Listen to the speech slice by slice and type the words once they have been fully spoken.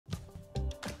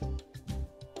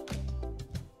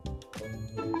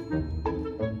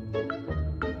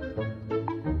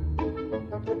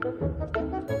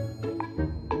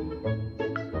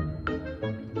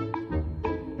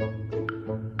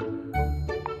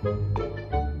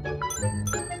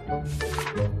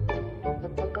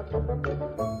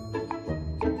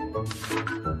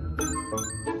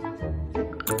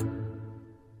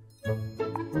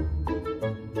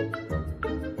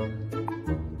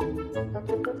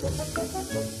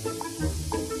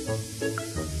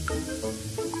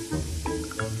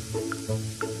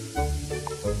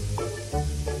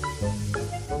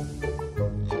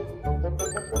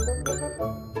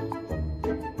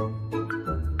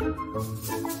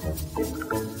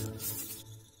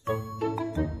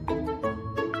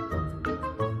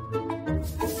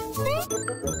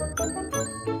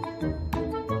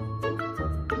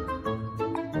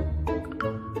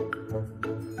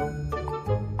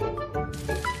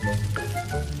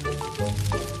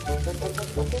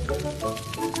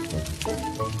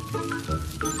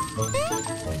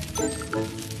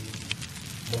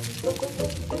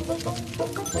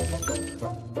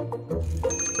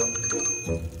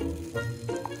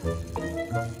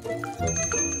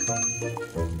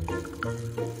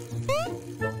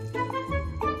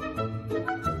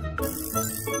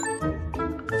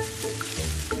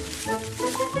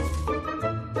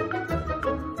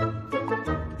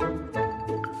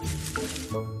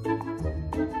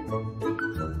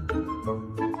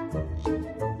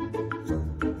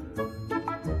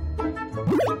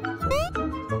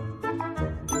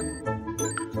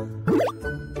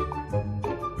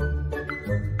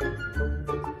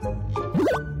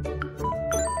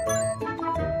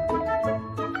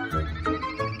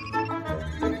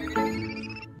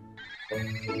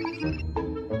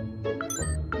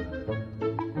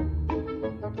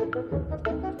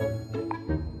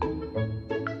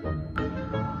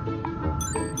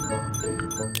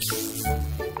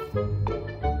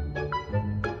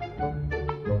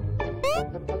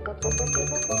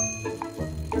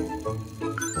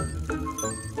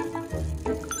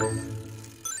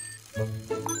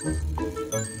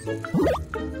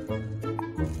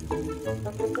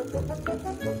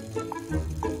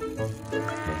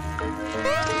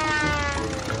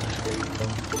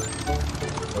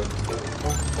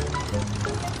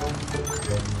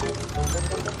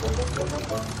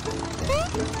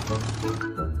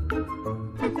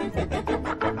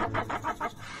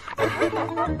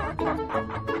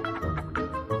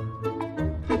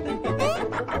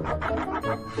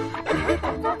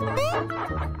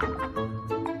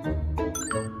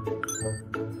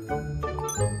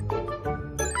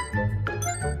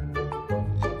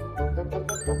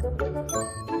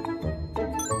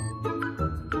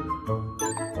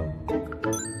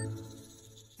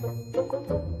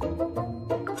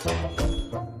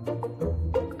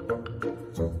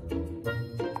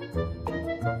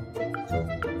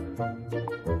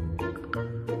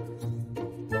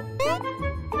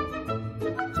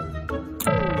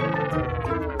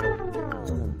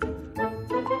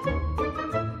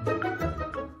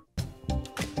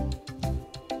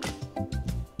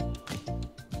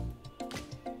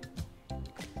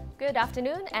Good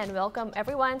afternoon and welcome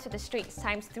everyone to the Straits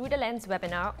Times Through the Lens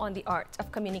webinar on the art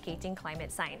of communicating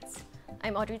climate science.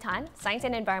 I'm Audrey Tan, Science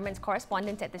and Environment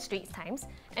correspondent at the Straits Times,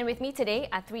 and with me today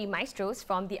are three maestros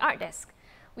from the art desk.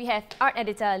 We have art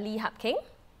editor Lee Hup King,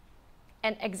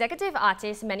 and executive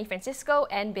artists Manny Francisco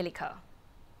and Billy Kerr.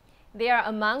 They are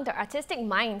among the artistic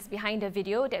minds behind the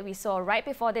video that we saw right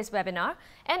before this webinar,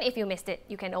 and if you missed it,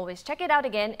 you can always check it out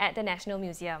again at the National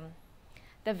Museum.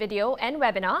 The video and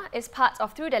webinar is part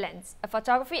of Through the Lens, a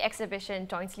photography exhibition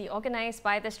jointly organized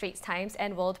by the Straits Times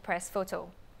and World Press Photo.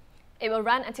 It will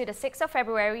run until the 6th of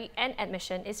February and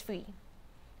admission is free.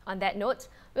 On that note,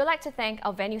 we would like to thank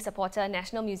our venue supporter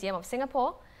National Museum of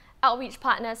Singapore, outreach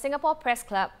partner Singapore Press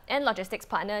Club, and logistics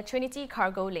partner Trinity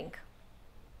Cargo Link.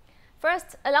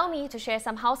 First, allow me to share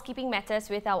some housekeeping matters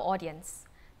with our audience.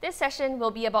 This session will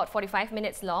be about 45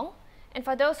 minutes long, and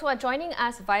for those who are joining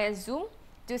us via Zoom,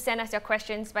 do send us your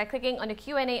questions by clicking on the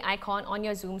Q&A icon on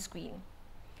your Zoom screen.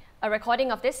 A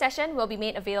recording of this session will be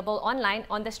made available online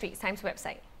on the Straits Times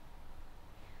website.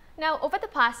 Now, over the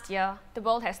past year, the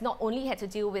world has not only had to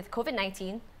deal with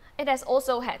COVID-19, it has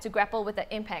also had to grapple with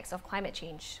the impacts of climate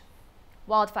change.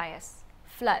 Wildfires,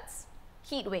 floods,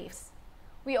 heat waves.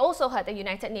 We also heard the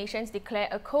United Nations declare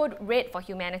a code red for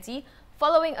humanity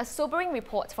following a sobering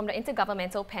report from the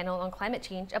Intergovernmental Panel on Climate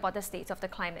Change about the state of the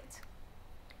climate.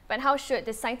 But how should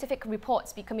the scientific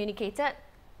reports be communicated?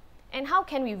 And how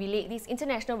can we relate these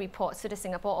international reports to the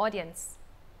Singapore audience?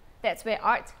 That's where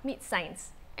art meets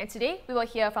science. And today, we will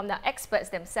hear from the experts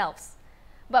themselves.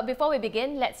 But before we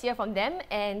begin, let's hear from them,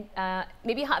 and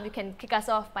maybe Hab, you can kick us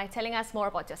off by telling us more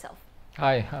about yourself.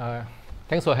 Hi,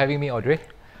 thanks for having me, Audrey.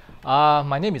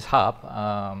 My name is Hab.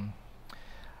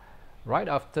 Right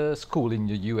after school in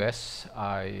the US,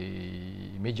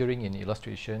 majoring in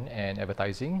illustration and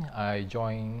advertising, I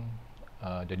joined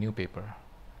the newspaper.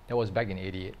 That was back in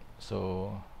 '88,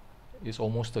 so it's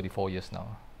almost 34 years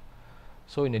now.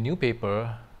 So in the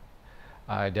newspaper,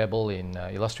 I dabble in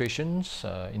illustrations,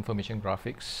 information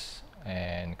graphics,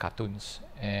 and cartoons.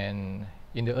 And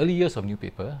in the early years of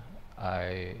newspaper,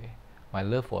 my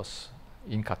love was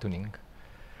in cartooning.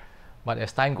 But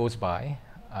as time goes by,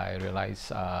 I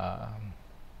realized I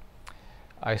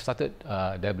started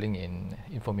dabbling in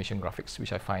information graphics,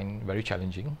 which I find very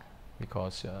challenging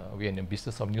because we're in the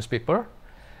business of newspaper,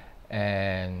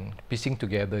 and piecing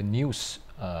together news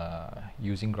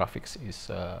using graphics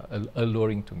is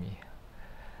alluring to me.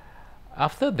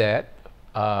 After that,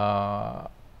 I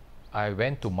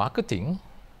went to marketing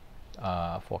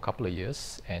for a couple of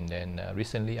years, and then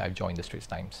recently I've joined the Straits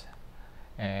Times.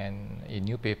 And in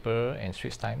newspaper and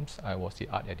Straits Times, I was the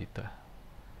art editor.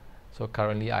 So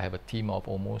currently I have a team of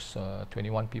almost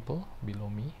 21 people below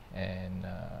me, and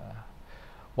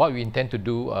what we intend to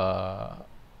do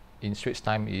in Straits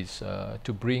Times is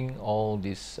to bring all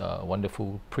these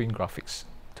wonderful print graphics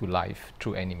to life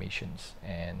through animations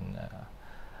and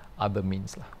other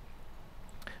means lah.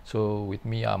 So with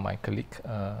me are my colleague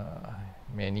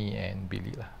Manny and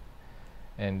Billy lah,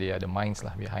 and they are the minds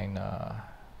lah behind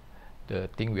the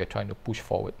thing we are trying to push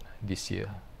forward this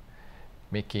year,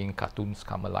 making cartoons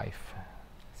come alive.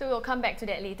 So we'll come back to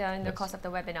that later in the course of the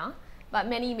webinar. But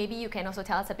Manny, maybe you can also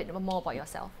tell us a bit more about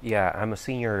yourself. Yeah, I'm a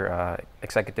senior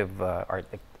executive a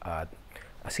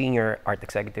senior art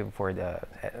executive for the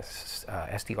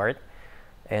ST Art,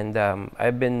 and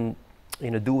I've been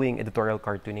doing editorial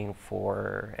cartooning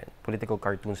and political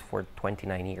cartoons for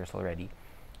 29 years already,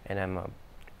 and I'm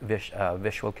a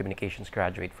visual communications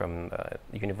graduate from the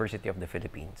University of the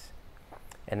Philippines,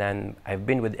 and then I've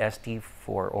been with ST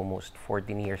for almost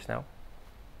 14 years now.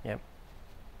 Yeah.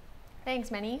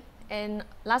 Thanks, Manny. And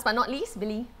last but not least,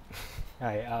 Billy.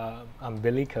 Hi, I'm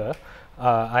Billy Kerr.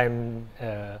 I'm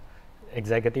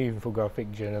executive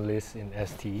infographic journalist in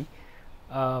ST.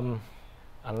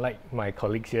 Unlike my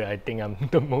colleagues here, I think I'm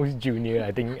the most junior.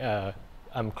 I think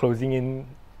I'm closing in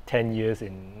 10 years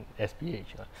in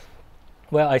SPH.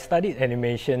 Well, I studied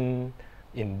animation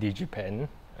in DigiPen,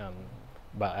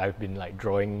 but I've been like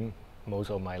drawing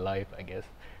most of my life, I guess.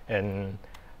 And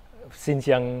since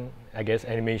young, I guess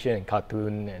animation and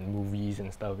cartoon and movies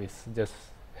and stuff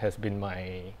has been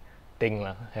my thing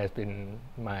lah, has been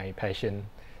my passion.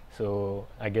 So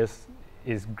I guess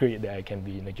it's great that I can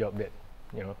be in a job that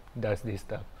does this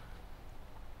stuff.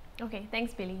 Okay,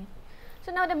 thanks, Billy.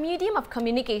 So now the medium of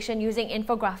communication using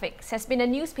infographics has been a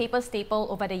newspaper staple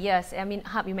over the years. I mean,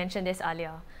 Hab, you mentioned this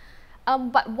earlier.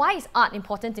 But why is art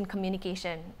important in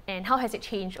communication, and how has it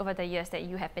changed over the years that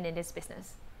you have been in this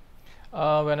business?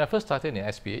 When I first started in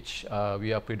SPH,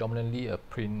 we are predominantly a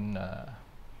print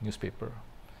newspaper.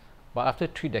 But after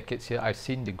 3 decades here, I've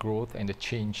seen the growth and the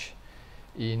change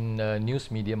in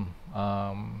news medium.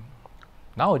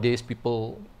 Nowadays,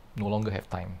 people no longer have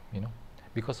time,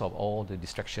 because of all the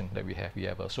distraction that we have. We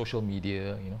have social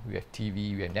media, we have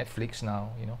TV, we have Netflix now,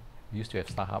 we used to have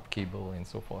StarHub cable and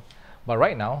so forth. But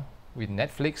right now, with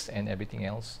Netflix and everything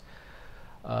else,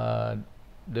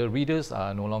 the readers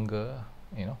are no longer,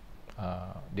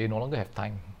 they no longer have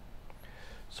time.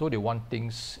 So they want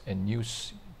things and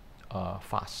news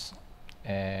fast.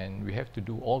 And we have to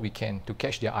do all we can to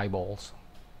catch their eyeballs.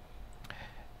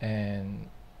 And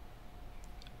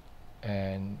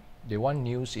they want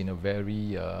news in a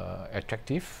very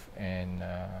attractive and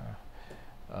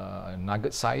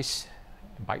nugget-sized,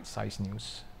 bite-sized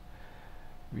news.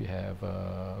 We have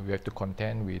to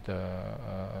contend with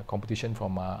competition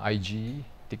from IG,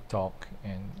 TikTok,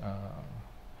 and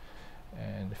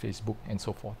Facebook, and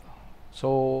so forth.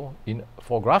 So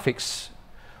for graphics,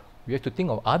 we have to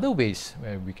think of other ways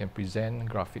where we can present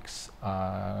graphics,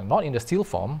 not in the still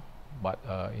form, but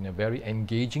in a very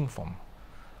engaging form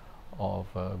of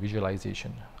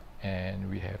visualization. And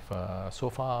we have so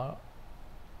far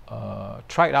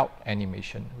tried out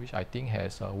animation, which I think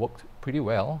has worked pretty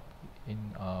well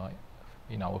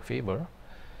in our favor.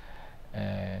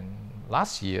 And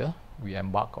last year we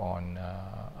embarked on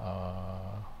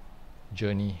a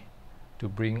journey to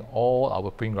bring all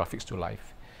our print graphics to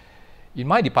life. In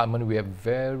my department, we have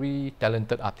very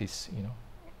talented artists,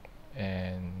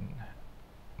 and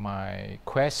my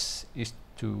quest is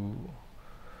to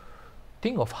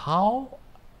think of how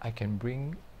I can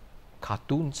bring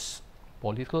cartoons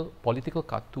political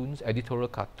cartoons, editorial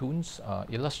cartoons,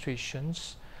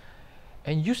 illustrations,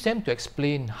 and use them to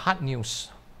explain hard news,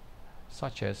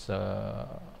 such as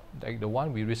like the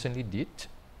one we recently did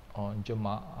on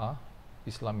Jama'ah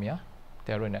Islamiyah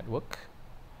terror network.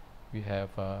 We have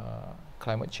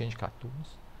climate change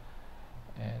cartoons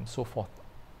and so forth.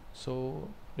 So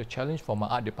the challenge for my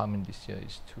art department this year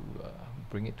is to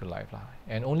bring it to life,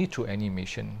 and only through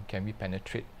animation can we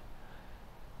penetrate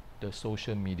the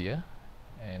social media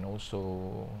and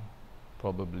also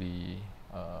probably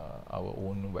our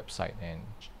own website and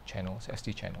channels,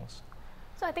 ST channels.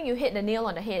 So I think you hit the nail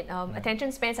on the head.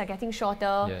 Attention spans are getting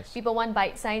shorter. Yes. People want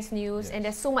bite-sized news, Yes. and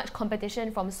there's so much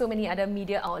competition from so many other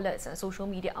media outlets and social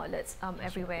media outlets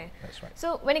everywhere. That's right.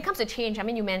 So when it comes to change, I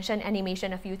mean, you mentioned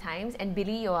animation a few times, and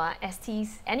Billy, you are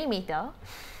ST's animator.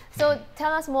 So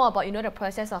tell us more about the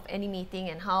process of animating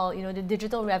and how the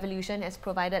digital revolution has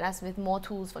provided us with more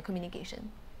tools for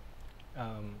communication.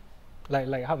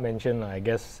 Like Hub mentioned, I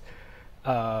guess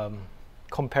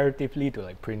comparatively to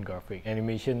like print graphic,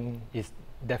 animation is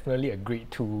definitely a great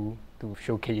tool to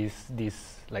showcase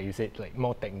this, like you said, like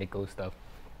more technical stuff.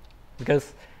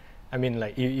 Because I mean,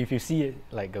 like if you see it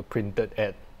like a printed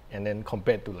ad and then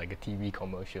compared to like a TV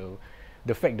commercial,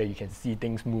 the fact that you can see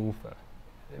things move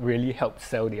really helps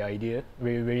sell the idea.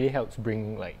 Really helps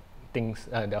bring like things,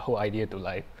 the whole idea to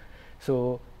life.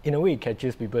 So in a way, it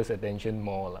catches people's attention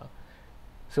more lah.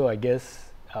 So I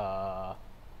guess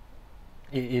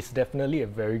it is definitely a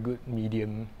very good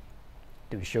medium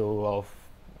to show off.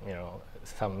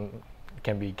 Some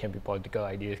can be political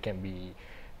ideas, can be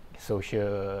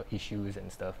social issues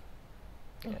and stuff.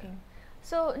 Okay. Yeah.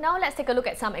 So now let's take a look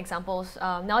at some examples.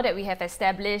 Now that we have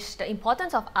established the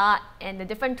importance of art and the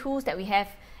different tools that we have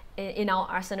in our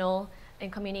arsenal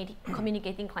in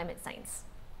communicating climate science.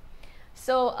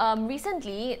 So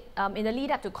recently, in the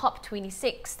lead up to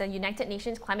COP26, the United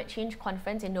Nations Climate Change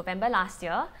Conference in November last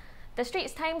year, the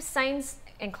Straits Times Science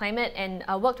and Climate and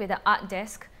worked with the art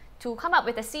desk to come up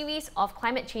with a series of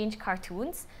climate change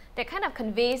cartoons that kind of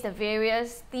conveys the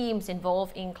various themes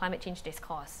involved in climate change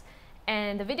discourse.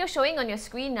 And the video showing on your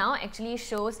screen now actually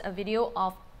shows a video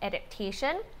of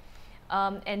adaptation.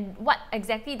 And what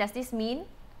exactly does this mean?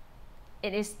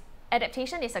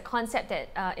 Adaptation is a concept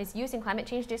that is used in climate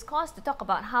change discourse to talk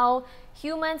about how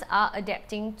humans are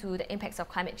adapting to the impacts of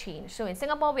climate change. So in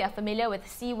Singapore, we are familiar with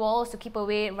seawalls to keep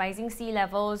away rising sea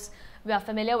levels. We are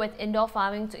familiar with indoor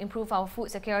farming to improve our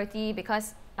food security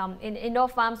because in indoor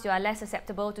farms, you are less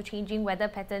susceptible to changing weather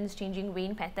patterns, changing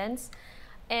rain patterns.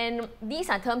 And these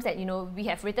are terms that we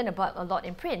have written about a lot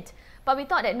in print. But we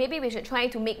thought that maybe we should try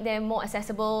to make them more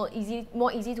accessible,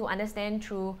 more easy to understand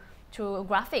through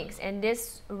graphics, and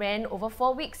this ran over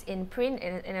 4 weeks in print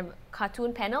in a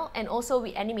cartoon panel, and also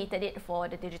we animated it for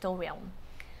the digital realm.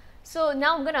 So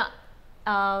now I'm gonna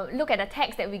look at the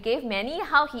text that we gave Manny,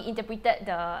 how he interpreted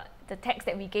the text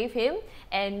that we gave him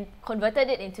and converted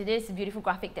it into this beautiful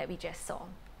graphic that we just saw.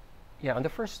 Yeah, on the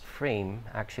first frame,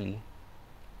 actually,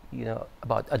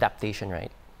 about adaptation,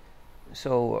 right?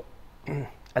 So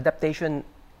adaptation,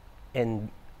 and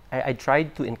I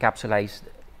tried to encapsulate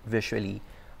visually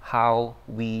how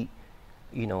we,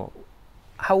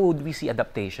 how would we see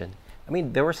adaptation? I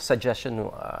mean, there was a suggestion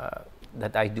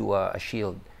that I do a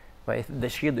shield, but the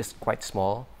shield is quite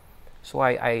small, so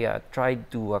I tried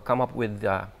to come up with,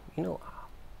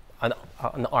 an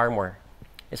armor.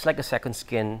 It's like a second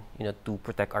skin, to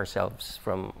protect ourselves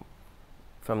from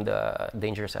the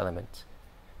dangerous elements.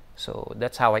 So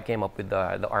that's how I came up with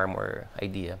the armor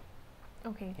idea.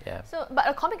 Okay. Yeah. So, but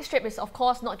a comic strip is of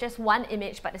course not just one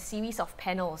image, but a series of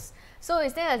panels. So,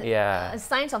 is there a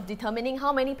science of determining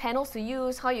how many panels to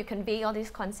use, how you convey all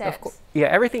these concepts? Yeah,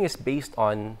 everything is based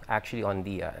on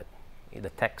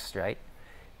the text, right?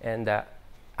 And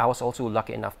I was also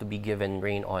lucky enough to be given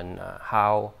rein on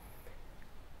how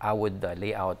I would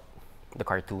lay out the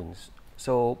cartoons.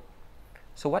 So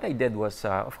what I did was,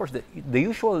 of course, the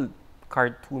usual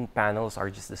cartoon panels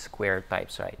are just the square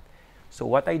types, right? So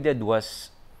what I did was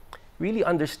really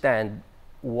understand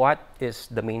what is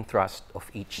the main thrust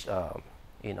of each,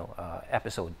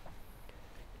 episode.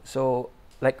 So,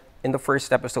 like in the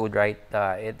first episode, right,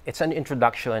 it's an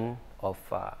introduction of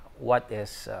what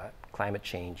is climate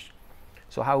change.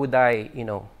 So how would I,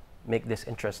 make this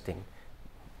interesting?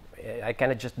 I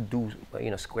cannot just do,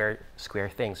 square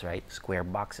things, right? Square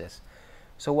boxes.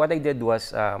 So what I did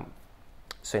was,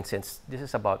 since this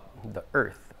is about the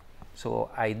Earth, so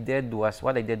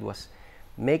what I did was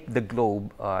make the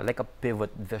globe like a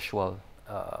pivot visual,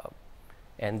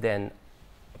 and then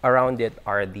around it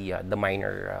are the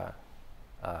minor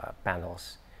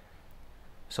panels.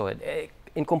 So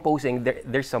in composing,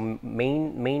 there's some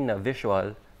main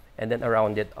visual, and then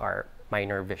around it are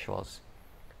minor visuals.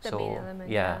 The main element,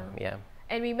 yeah, yeah.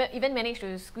 And we even managed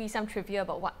to squeeze some trivia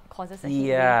about what causes a heat wave.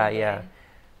 Yeah, in yeah.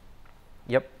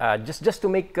 there. Yep. Just to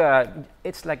make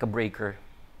it's like a breaker,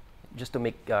 just to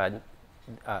make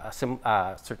some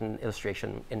certain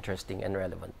illustration interesting and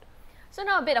relevant. So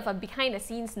now a bit of a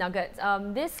behind-the-scenes nugget.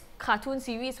 This cartoon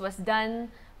series was done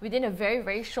within a very,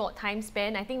 very short time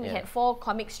span. I think we had 4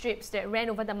 comic strips that ran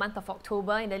over the month of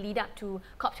October in the lead up to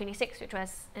COP26, which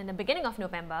was in the beginning of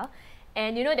November.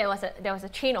 And you know, there was a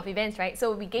chain of events, right?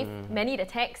 So we gave Manny the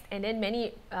text, and then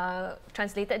Manny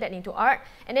translated that into art,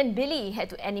 and then Billy had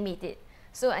to animate it.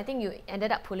 So I think you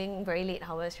ended up pulling very late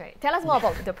hours, right? Tell us more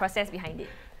about the process behind it.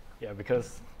 Yeah,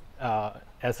 because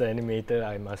as an animator,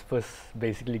 I must first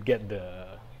basically get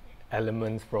the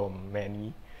elements from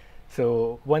Manny.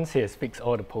 So once he has fixed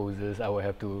all the poses, I will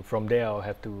have to, from there, I'll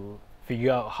have to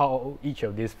figure out how each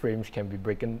of these frames can be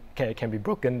broken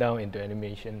down into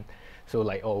animation. So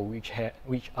like, oh, which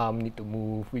arm need to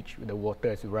move, which the water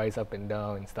has to rise up and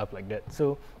down and stuff like that.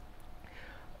 So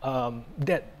I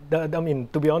mean,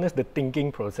 to be honest, the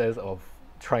thinking process of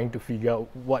trying to figure out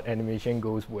what animation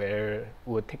goes where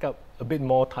would take up a bit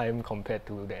more time compared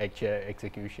to the actual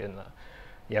execution.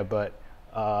 Yeah, but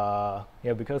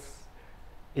because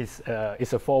it's a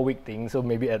 4-week thing, so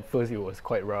maybe at first it was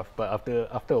quite rough, but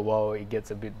after a while it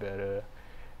gets a bit better.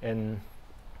 And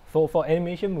for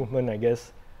animation movement, I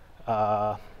guess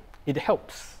it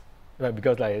helps, right?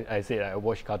 Because like I said, I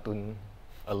watch cartoon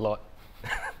a lot.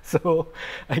 So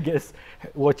I guess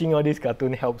watching all these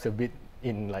cartoon helps a bit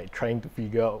in like trying to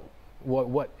figure out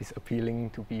what is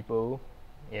appealing to people,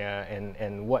 yeah,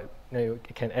 and what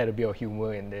can add a bit of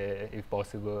humor in there if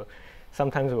possible.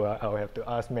 Sometimes I'll have to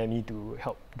ask Manny to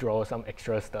help draw some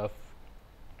extra stuff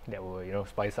that will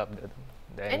spice up the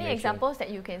animation. Any examples that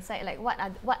you can cite? Like what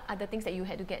are the things that you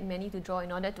had to get Manny to draw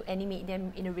in order to animate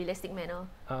them in a realistic manner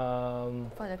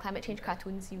for the climate change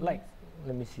cartoon series? Like,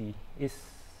 let me see.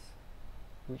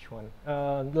 Which one?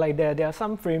 Like there are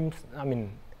some frames. I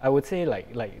mean, I would say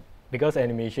like because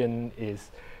animation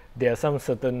there are some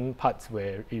certain parts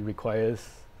where it requires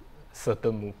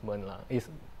certain movement lah.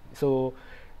 So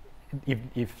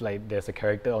if like there's a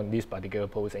character on this particular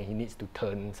pose and he needs to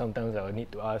turn, sometimes I will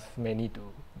need to ask Manny to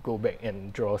go back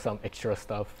and draw some extra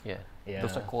stuff. Yeah.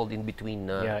 Those are called in between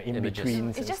in images. between.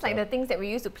 It's just like the things that we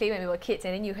used to play when we were kids,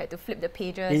 and then you had to flip the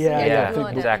pages.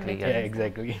 Exactly.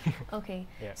 Exactly. Okay.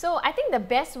 Yeah. So I think the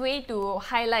best way to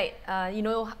highlight,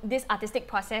 this artistic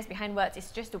process behind words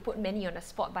is just to put Manny on the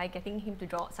spot by getting him to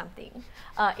draw something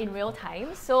in real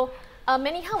time. So,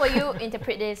 Manny, how will you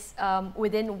interpret this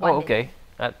within 1 minute? Oh, okay.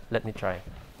 Let me try.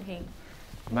 Okay.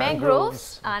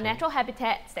 Mangroves, are natural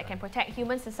habitats that can protect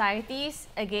human societies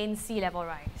against sea level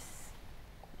rise.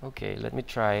 Okay, let me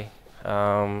try.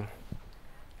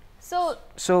 So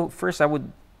first, I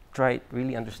would try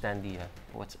really understand the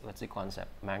what's the concept,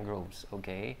 mangroves,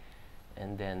 okay,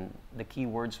 and then the key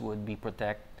words would be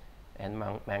protect and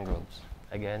mangroves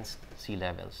against sea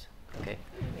levels. Okay,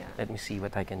 Let me see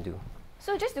what I can do.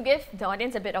 So just to give the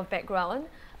audience a bit of background,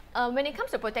 when it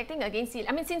comes to protecting against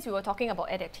since we were talking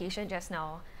about adaptation just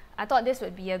now, I thought this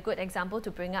would be a good example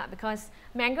to bring up because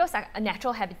mangroves are a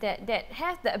natural habitat that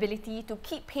has the ability to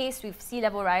keep pace with sea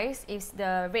level rise if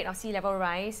the rate of sea level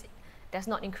rise does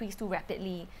not increase too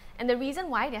rapidly. And the reason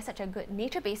why they're such a good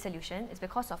nature-based solution is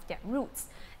because of their roots.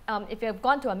 If you've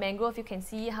gone to a mangrove, you can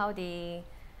see how the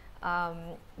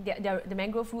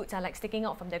mangrove roots are like sticking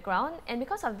out from the ground, and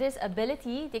because of this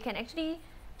ability, they can actually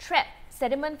trap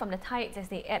sediment from the tides as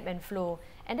they ebb and flow,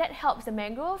 and that helps the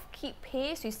mangrove keep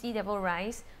pace with sea level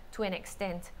rise to an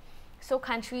extent. So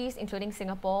countries, including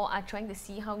Singapore, are trying to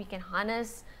see how we can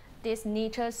harness this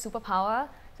nature's superpower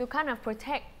to kind of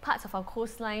protect parts of our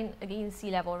coastline against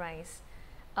sea level rise.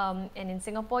 And in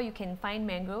Singapore, you can find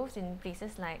mangroves in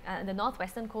places like the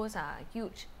northwestern coast are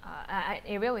huge, an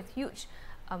area with huge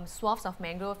swaths of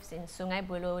mangroves in Sungai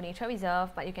Buloh Nature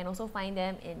Reserve, but you can also find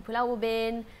them in Pulau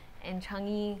Ubin and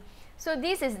Changi. So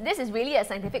this is really a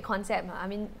scientific concept. I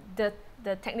mean, the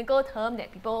technical term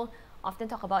that people often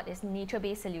talk about is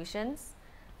nature-based solutions.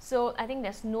 So I think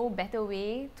there's no better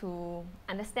way to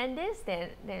understand this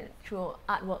than through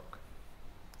artwork.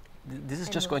 This is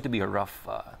just going to be a rough.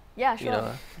 Yeah, sure. You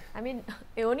know. I mean,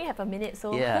 we only have a minute,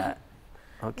 so. Yeah.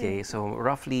 Okay, so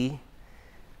roughly,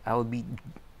 I will be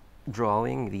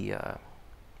drawing the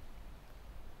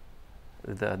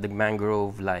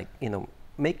mangrove, like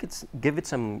give it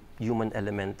some human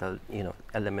elemental,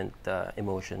 element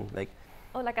emotion, like.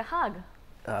 Oh, like a hug.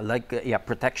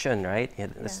 Protection, right? Yeah,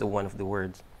 that's the one of the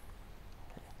words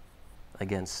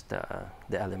against the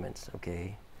elements.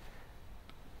 Okay.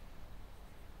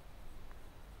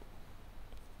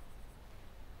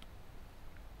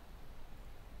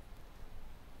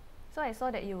 So I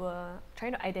saw that you were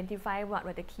trying to identify what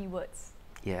were the keywords.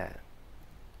 Yeah.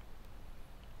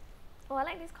 Oh, I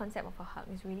like this concept of a hug.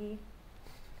 It's really,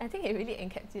 I think it really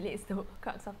encapsulates the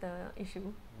crux of the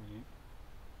issue.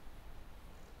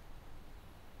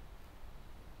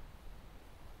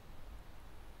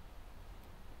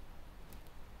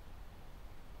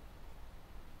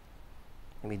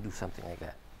 Let me do something like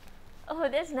that. Oh,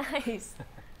 that's nice.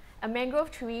 A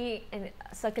mangrove tree and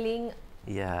circling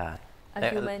Yeah. a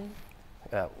human.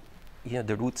 You know,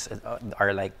 the roots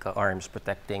are like arms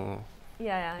protecting.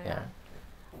 Yeah.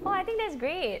 Oh, I think that's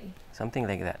great. Something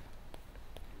like that.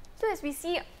 So as we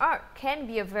see, art can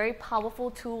be a very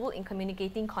powerful tool in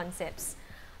communicating concepts.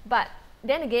 But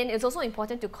then again, it's also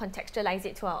important to contextualize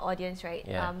it to our audience, right?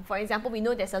 Yeah. For example, we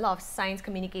know there's a lot of science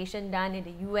communication done in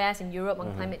the US and Europe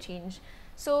on climate change.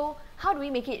 So how do we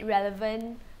make it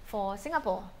relevant for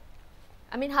Singapore?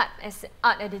 I mean, as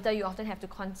art editor, you often have to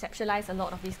conceptualize a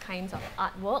lot of these kinds of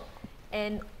artwork.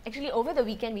 And actually, over the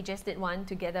weekend, we just did one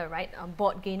together, right? A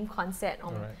board game concept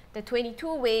on the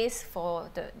 22 ways for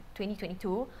the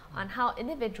 2022 on how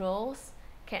individuals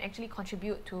can actually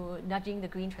contribute to nudging the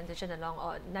green transition along,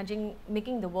 or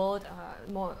making the world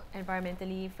more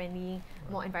environmentally friendly,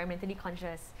 more environmentally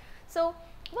conscious. So,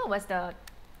 what was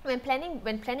when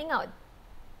planning out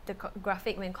the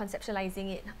graphic, when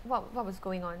conceptualizing it, what was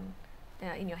going on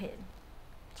in your head?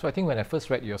 So I think when I first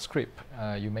read your script,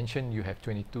 you mentioned you have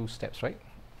 22 steps, right?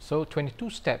 So 22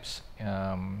 steps,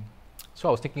 so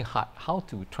I was thinking hard, how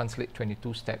to translate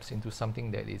 22 steps into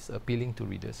something that is appealing to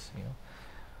readers, you know.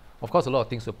 Of course, a lot of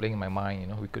things were playing in my mind, you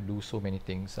know, we could do so many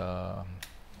things.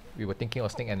 We were thinking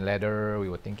of Snake and Ladder, we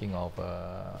were thinking of,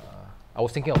 I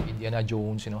was thinking of Indiana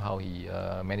Jones, you know, how he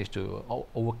managed to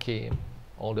overcame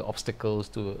all the obstacles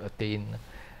to attain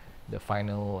the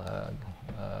final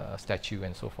statue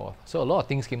and so forth. So a lot of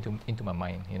things came into my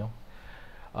mind, you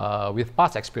know. With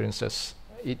past experiences,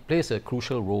 it plays a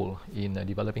crucial role in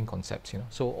developing concepts, you know.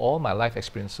 So all my life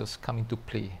experiences come into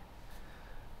play,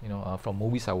 you know, from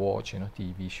movies I watch, you know,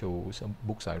 TV shows,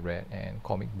 books I read, and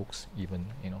comic books even,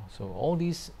 you know. So all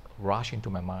these rush into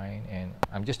my mind, and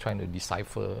I'm just trying to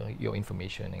decipher your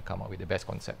information and come up with the best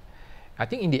concept. I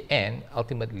think in the end,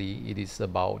 ultimately, it is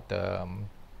about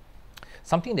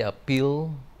something that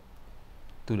appeal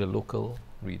to the local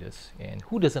readers. And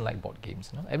who doesn't like board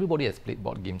games? You know? Everybody has played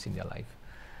board games in their life.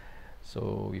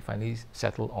 So we finally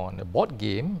settled on a board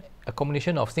game, a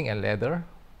combination of Snake and Ladder,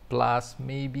 plus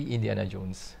maybe Indiana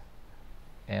Jones,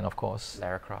 and of course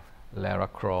Lara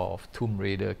Croft, Tomb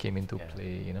Raider came into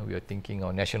play. You know, we were thinking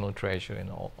of National Treasure,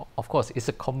 and all. Of course, it's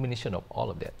a combination of all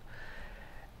of that.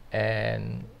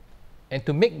 And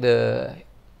to make the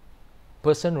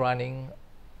person running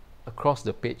across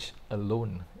the page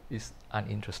alone is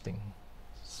uninteresting.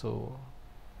 So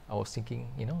I was thinking,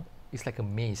 you know, it's like a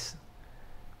maze.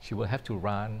 She will have to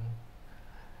run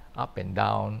up and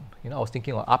down. You know, I was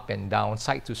thinking of up and down,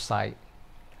 side to side.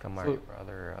 Mario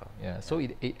Brother. So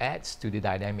it adds to the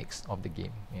dynamics of the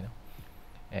game, you know,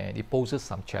 and it poses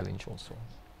some challenge also.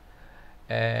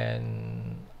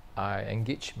 And I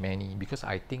engage Manny because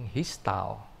I think his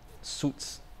style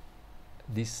suits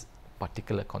this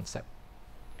particular concept.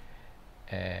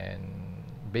 And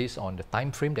based on the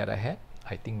time frame that I had,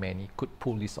 I think Manny could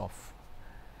pull this off.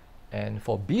 And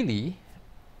for Billy,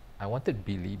 I wanted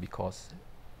Billy because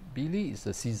Billy is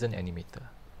a seasoned animator.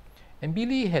 And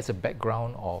Billy has a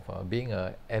background of being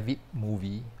an avid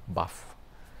movie buff.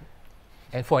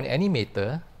 And for an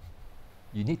animator,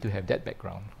 you need to have that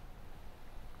background.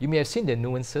 You may have seen the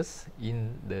nuances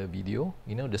in the video,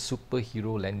 you know, the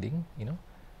superhero landing, you know.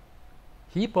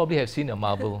 He probably has seen a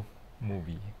Marvel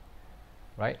movie,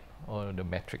 right? Or the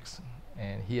Matrix.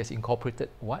 And he has incorporated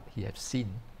what he has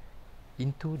seen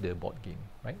into the board game,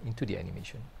 right? Into the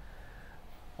animation.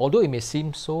 Although it may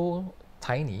seem so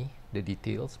tiny, the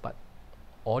details, but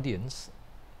audience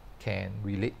can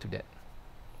relate to that.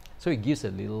 So it gives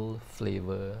a little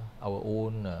flavor, our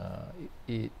own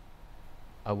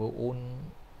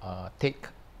take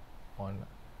on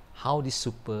how this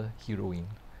superheroine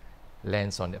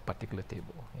lands on that particular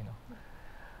table, you know.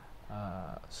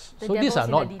 So these are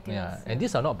not, and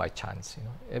these are not by chance, you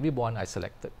know. Everyone I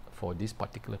selected for this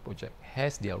particular project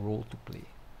has their role to play.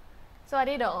 So are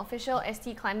they the official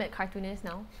ST Climate cartoonists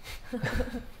now?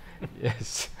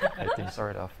 Yes, I think so.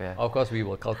 Sort of, yeah. Of course, we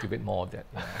will cultivate more of that.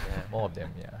 Yeah. Yeah. More of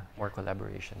them. Yeah. More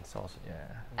collaborations also. Yeah.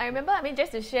 I remember, I mean,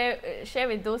 just to share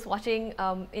with those watching,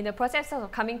 in the process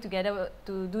of coming together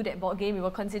to do that board game, we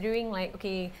were considering like,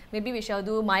 okay, maybe we shall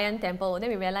do Mayan temple. Then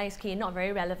we realized, okay, not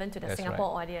very relevant to the That's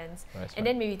Singapore right. audience. That's And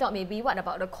right. then we thought maybe what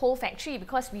about the coal factory,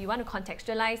 because we want to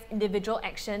contextualize individual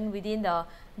action within the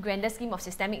grander scheme of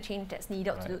systemic change that's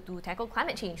needed Right. to tackle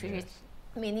climate change, which is Yes.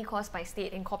 mainly caused by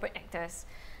state and corporate actors.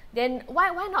 Then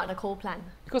why not the coal plant?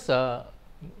 Because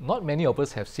not many of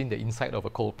us have seen the inside of a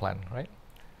coal plant, right?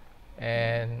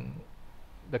 And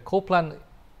the coal plant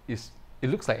it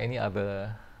looks like any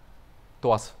other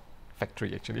Tuas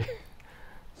factory actually.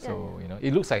 So Yeah. you know,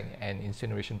 it looks like an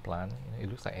incineration plant. You know, it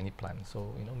looks like any plant.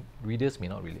 So you know, readers may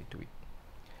not relate to it.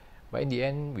 But in the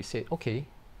end, we said, okay,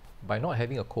 by not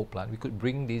having a coal plant, we could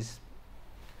bring this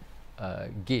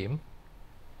game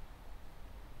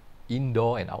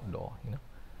indoor and outdoor. You know,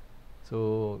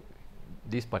 so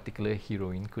this particular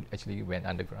heroine could actually went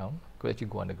underground, could actually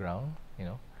go underground. You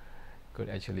know, could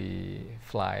actually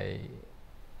fly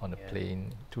on a Yeah.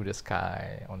 plane through the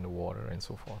sky, on the water, and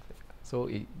so forth. So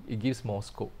it gives more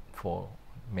scope for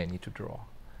many to draw.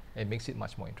 It makes it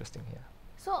much more interesting here.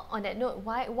 So on that note,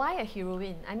 why a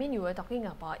heroine? I mean, you were talking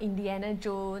about Indiana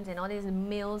Jones and all these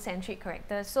male-centric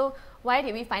characters. So why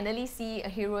did we finally see a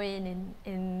heroine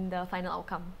in the final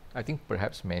outcome? I think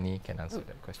perhaps many can answer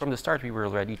that question. From the start, we were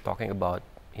already talking about,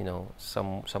 you know,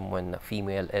 someone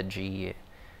female, edgy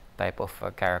type of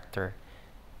character,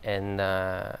 and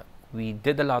we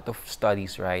did a lot of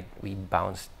studies, right? We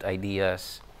bounced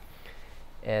ideas,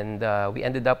 and we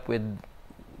ended up with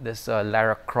this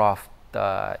Lara Croft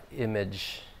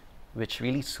image, which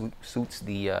really suits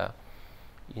the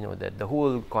you know, the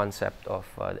whole concept of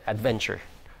adventure.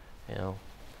 You know,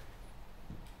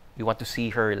 we want to see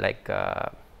her like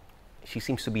she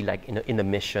seems to be like in a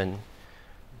mission,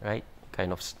 right?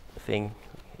 Kind of thing,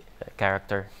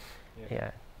 character.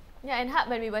 Yeah. Yeah, and Hub,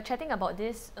 when we were chatting about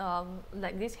this,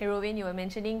 like this heroine you were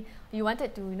mentioning, you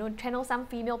wanted to, you know, channel some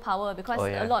female power because Oh,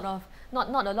 yeah. a lot of not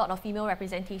a lot of female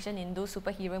representation in those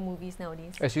superhero movies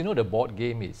nowadays. As you know, the board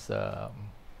game is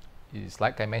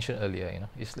like I mentioned earlier. You know,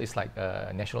 it's like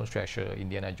National Treasure,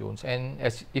 Indiana Jones, and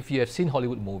as if you have seen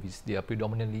Hollywood movies, they are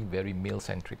predominantly very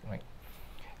male-centric, right?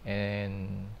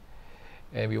 And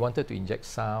we wanted to inject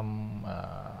some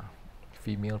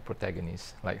female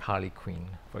protagonists like Harley Quinn,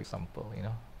 for example. You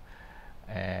know,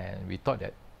 and we thought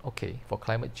that okay, for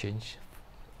climate change,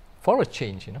 for a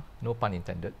change, you know, no pun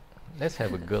intended, let's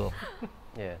have a girl.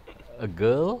 Yeah. A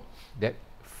girl that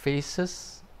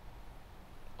faces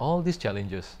all these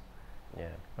challenges, Yeah.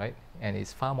 right? And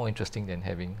it's far more interesting than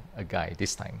having a guy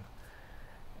this time.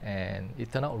 And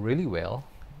it turned out really well,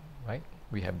 right?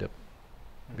 We have the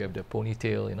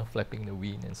ponytail, you know, flapping the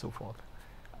wind and so forth.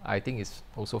 I think it's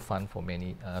also fun for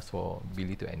many, for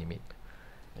Billy to animate,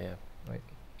 Yeah. right?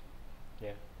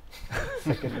 Yeah.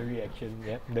 Secondary action.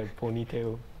 Yeah. The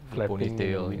ponytail. The flapping in the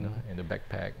ponytail, you know, wind. and the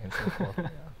backpack and so forth. Yeah.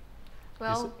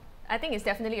 Well, I think it's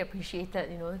definitely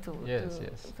appreciated, you know, Yes,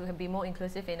 yes. to be more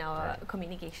inclusive in our Right.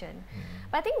 communication.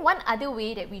 Mm. But I think one other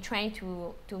way that we try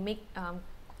to make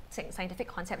scientific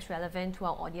concepts relevant to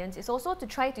our audience is also to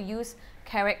try to use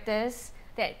characters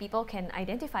that people can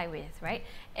identify with, right?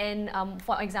 And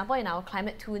for example, in our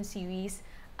Climate Toon series,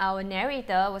 our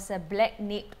narrator was a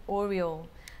black-necked oriole.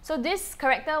 So this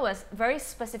character was very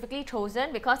specifically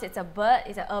chosen because it's a bird,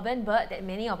 it's an urban bird that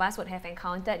many of us would have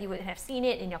encountered. You would have seen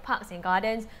it in your parks and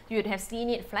gardens. You would have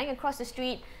seen it flying across the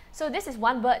street. So this is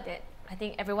one bird that I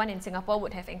think everyone in Singapore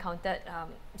would have encountered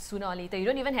sooner or later. You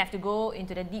don't even have to go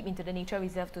deep into the nature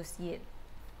reserve to see it.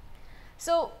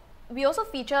 So we also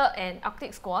feature an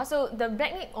Arctic squaw. So the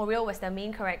black-necked oriole was the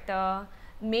main character,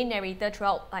 main narrator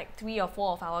throughout like 3 or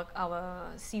 4 of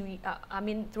our series.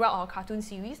 Throughout our cartoon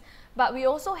series. But we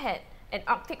also had an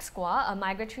Arctic squaw, a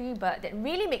migratory bird that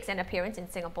really makes an appearance in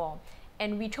Singapore.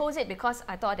 And we chose it because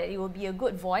I thought that it would be a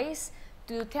good voice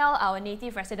to tell our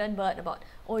native resident bird about,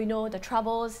 you know, the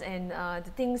troubles and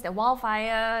the things, the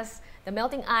wildfires, the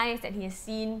melting ice that he has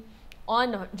seen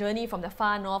on the journey from the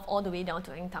far north all the way down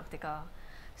to Antarctica.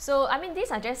 So, I mean,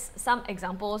 these are just some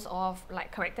examples of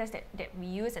like characters that we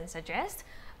use and suggest.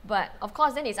 But of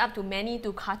course, then it's up to many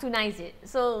to cartoonize it.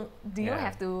 So, do you Yeah.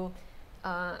 have to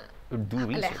Do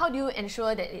research. like, how do you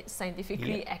ensure that it's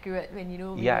scientifically accurate when you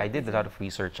know? Yeah, I did a lot of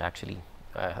research actually,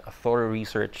 a thorough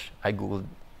research. I googled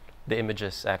the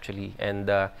images actually, and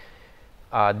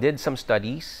did some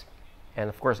studies, and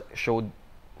of course showed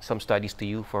some studies to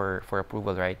you for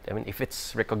approval, right? I mean, if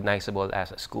it's recognizable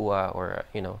as a skua or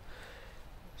you know.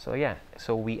 So yeah,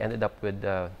 so we ended up with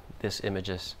these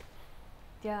images.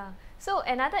 Yeah. So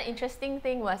another interesting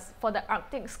thing was for the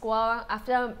Arctic squall,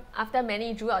 after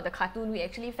Manny drew out the cartoon, we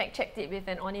actually fact-checked it with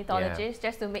an ornithologist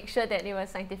just to make sure that it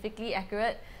was scientifically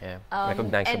accurate. Yeah,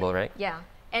 recognizable, right? Yeah,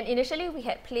 and initially we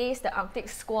had placed the Arctic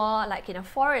squall like in a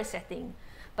forest setting,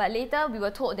 but later we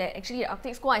were told that actually the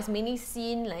Arctic squall is mainly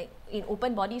seen like in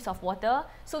open bodies of water.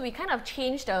 So we kind of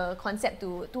changed the concept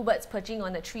to two birds perching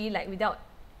on a tree, like without,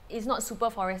 it's not super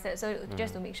forested, so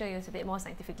just to make sure it was a bit more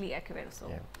scientifically accurate also.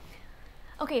 Yeah.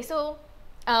 Okay, so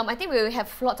I think we will have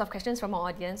lots of questions from our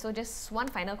audience. So just one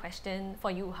final question for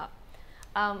you, Hub.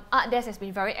 ArtDesk has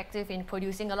been very active in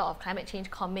producing a lot of climate change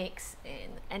comics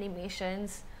and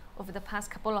animations over the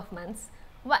past couple of months.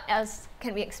 What else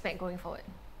can we expect going forward?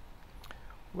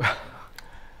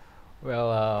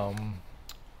 Well,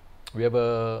 we have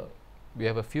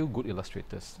a few good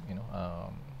illustrators. You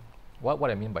know,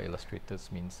 what I mean by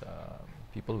illustrators means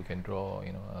people who can draw,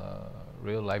 you know,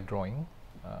 real life drawing.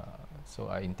 So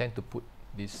I intend to put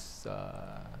this.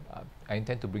 I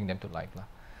intend to bring them to life, lah.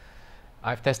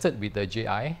 I've tested with the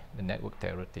JI, the network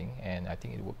terror thing, and I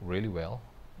think it worked really well.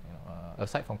 You know,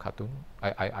 aside from cartoon,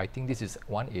 I think this is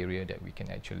one area that we can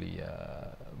actually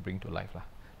bring to life, lah,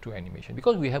 through animation,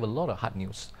 because we have a lot of hard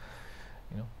news,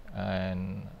 you know,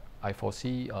 and I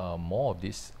foresee more of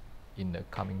this in the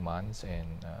coming months,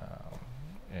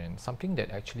 and something that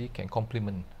actually can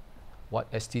complement what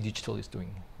ST Digital is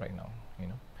doing right now. You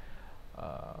know,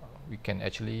 we can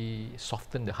actually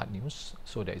soften the hard news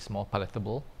so that it's more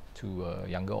palatable to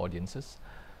younger audiences,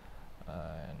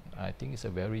 and I think it's a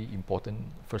very important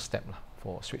first step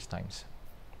for Straits Times.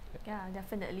 Yeah,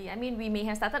 definitely. I mean, we may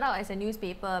have started out as a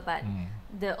newspaper, but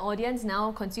the audience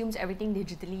now consumes everything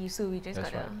digitally, so we just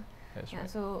gotta. That's yeah, right.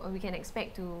 so we can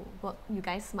expect to work you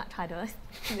guys much harder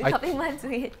in the coming months.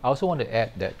 I also want to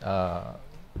add that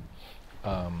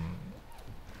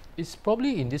it's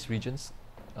probably in these regions,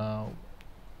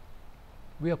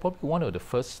 we are probably one of the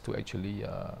first to actually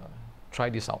try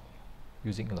this out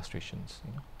using illustrations,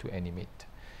 you know, to animate.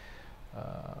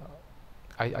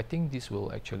 I think this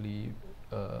will actually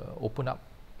open up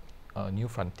a new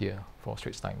frontier for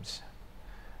Straits Times,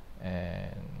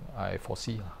 and I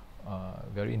foresee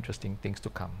very interesting things to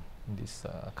come in this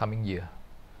coming year.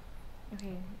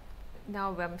 Okay,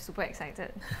 now I'm super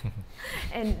excited.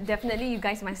 And definitely you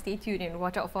guys must stay tuned and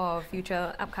watch out for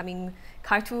future upcoming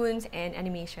cartoons and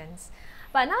animations.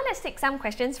 But now let's take some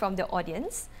questions from the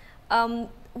audience.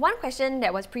 One question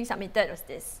that was pre-submitted was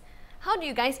this: how do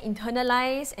you guys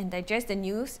internalize and digest the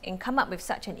news and come up with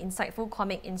such an insightful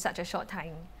comic in such a short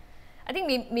time? I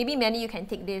think maybe Manny, you can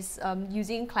take this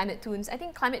using climate tunes. I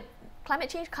think climate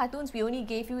change cartoons, we only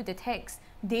gave you the text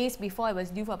days before it was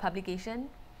due for publication.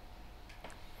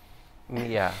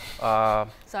 Yeah.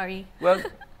 Sorry. Well,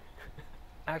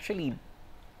 actually,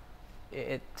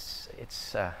 it's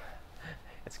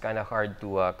kind of hard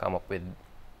to come up with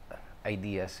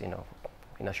ideas, you know,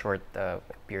 in a short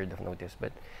period of notice.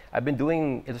 But I've been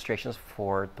doing illustrations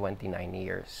for 29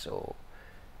 years, so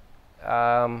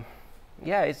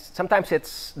yeah.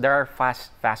 Sometimes there are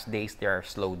fast days, there are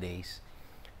slow days,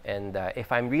 and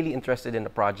if I'm really interested in a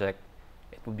project,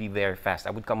 it would be very fast.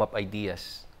 I would come up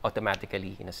ideas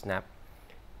automatically in a snap.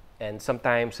 And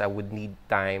sometimes I would need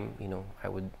time, you know, I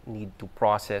would need to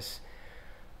process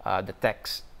the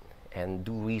text and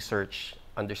do research,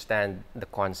 understand the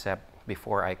concept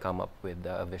before I come up with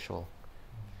a visual.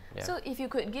 Yeah. So if you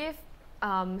could give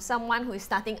someone who is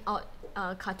starting out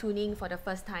cartooning for the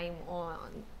first time or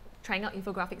trying out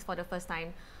infographics for the first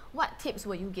time, what tips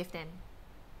would you give them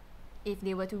if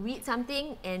they were to read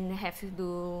something and have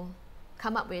to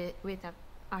come up with an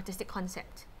artistic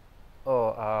concept?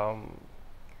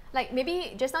 Like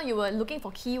maybe just now you were looking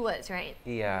for keywords, right?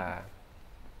 Yeah.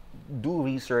 Do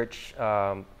research,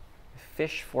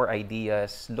 fish for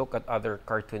ideas, look at other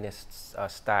cartoonists'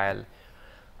 style.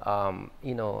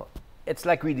 You know, it's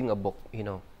like reading a book, you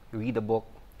know. Read a book,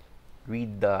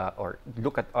 or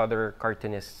look at other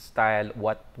cartoonists' style,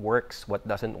 what works, what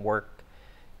doesn't work,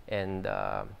 and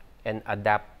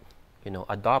adapt, you know,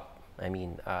 adopt, I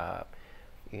mean,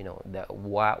 you know,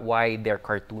 why their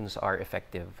cartoons are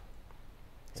effective.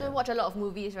 So watch a lot of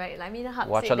movies, right? Like, I mean,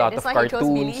 watch a lot of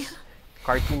cartoons,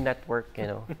 Cartoon Network, you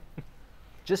know.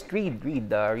 Just read,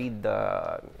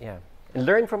 yeah, and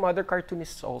learn from other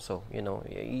cartoonists also. You know,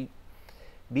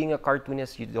 being a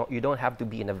cartoonist, you don't have to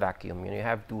be in a vacuum. You know, you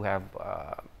have to have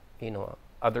you know,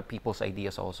 other people's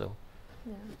ideas also.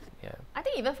 Yeah. Yeah. I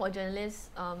think even for journalists,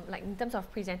 like in terms of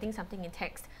presenting something in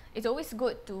text, it's always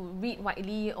good to read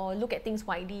widely or look at things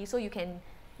widely, so you can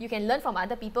learn from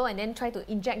other people and then try to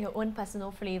inject your own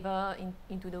personal flavor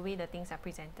into the way the things are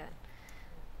presented.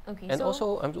 Okay. And so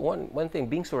also, one thing,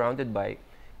 being surrounded by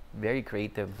very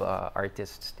creative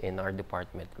artists in our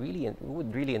department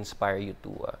would really inspire you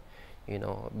to, you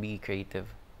know, be creative.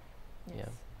 Yes,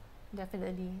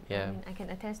 definitely. Yeah. I mean, I can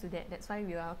attest to that. That's why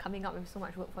we are coming up with so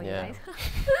much work for Yeah. you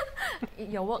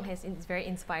guys. Your work is very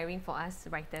inspiring for us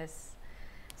writers.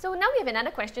 So now we have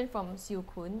another question from Siu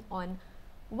Kun on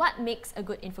what makes a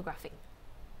good infographic.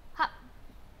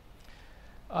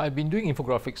 I've been doing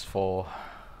infographics for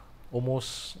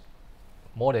almost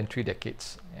more than 3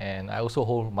 decades, and I also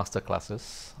hold master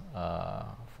classes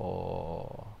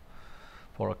for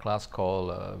a class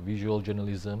called Visual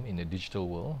Journalism in the Digital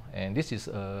World, and this is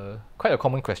quite a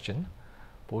common question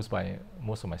posed by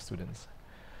most of my students.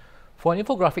 For an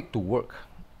infographic to work,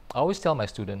 I always tell my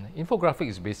students, infographic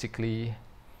is basically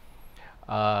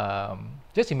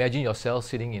just imagine yourself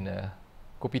sitting in a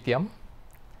kopitiam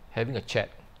having a chat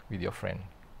with your friend,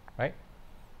 right?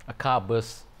 A car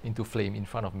bursts into flame in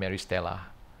front of Mary Stella,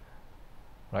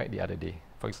 right, the other day,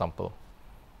 for example.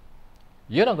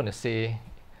 You're not going to say,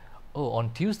 oh,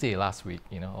 on Tuesday last week,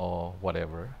 you know, or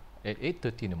whatever, at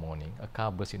 8:30 in the morning, a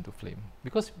car burst into flame.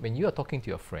 Because when you are talking to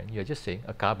your friend, you're just saying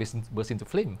a car burst into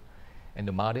flame. And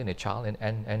the mother and the child,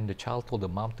 and the child told the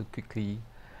mom to quickly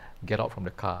get out from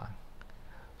the car.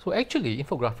 So actually,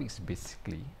 infographics is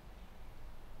basically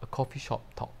a coffee shop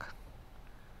talk,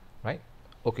 right?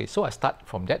 Okay, so I start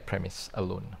from that premise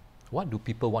alone. What do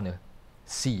people want to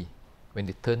see when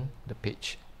they turn the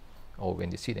page or when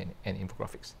they see an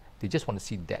infographics? They just want to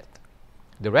see that.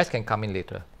 The rest can come in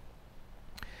later.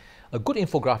 A good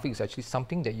infographic is actually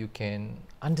something that you can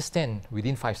understand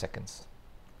within 5 seconds.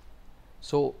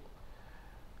 So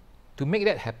to make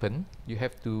that happen, you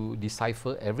have to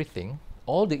decipher everything,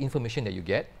 all the information that you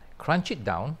get, crunch it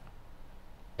down,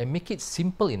 and make it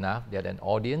simple enough that an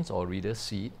audience or reader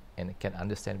see it and can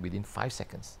understand within 5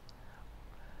 seconds.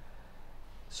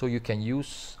 So you can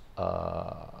use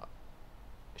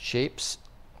shapes,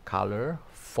 color,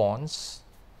 fonts,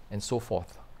 and so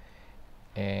forth.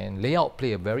 And layout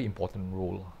play a very important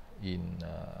role in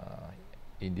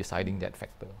deciding that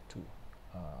factor too.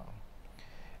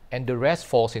 And the rest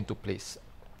falls into place.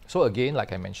 So again,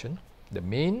 like I mentioned, the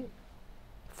main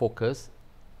focus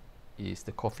is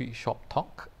the coffee shop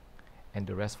talk, and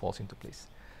the rest falls into place.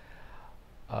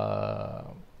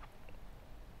 But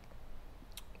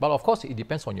of course, it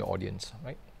depends on your audience,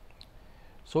 right?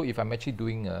 So if I'm actually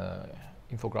doing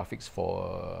infographics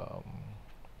for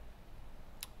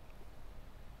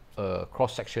a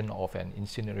cross-section of an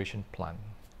incineration plant,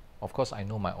 of course I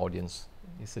know my audience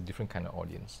is a different kind of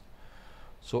audience.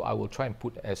 So I will try and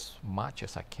put as much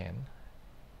as I can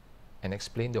and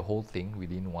explain the whole thing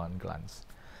within one glance.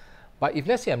 But if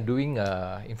let's say I'm doing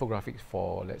infographics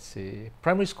for, let's say,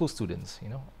 primary school students, you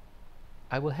know,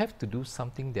 I will have to do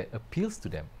something that appeals to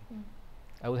them.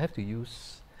 I will have to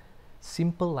use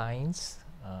simple lines,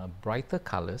 brighter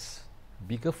colors,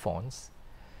 bigger fonts,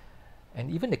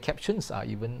 and even the captions are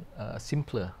even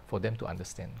simpler for them to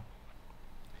understand.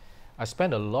 I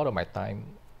spend a lot of my time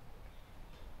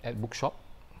at bookshop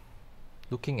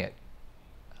looking at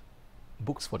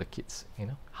books for the kids, you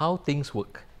know, how things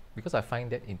work, because I find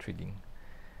that intriguing.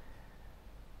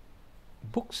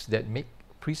 Books that make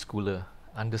preschooler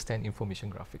understand information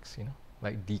graphics, you know,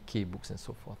 like DK books and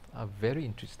so forth, are very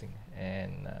interesting,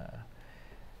 and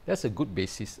that's a good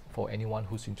basis for anyone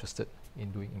who's interested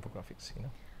in doing infographics, you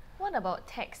know. What about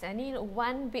text? I mean,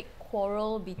 one big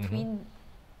quarrel between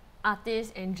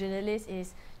artists and journalists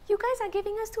is you guys are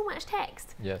giving us too much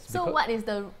text. Yes. So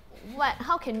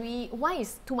how can we, why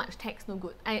is too much text no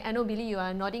good? I know, Billy, you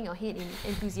are nodding your head in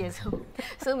enthusiasm.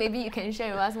 So maybe you can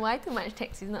share with us why too much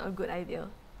text is not a good idea.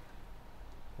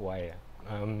 Why?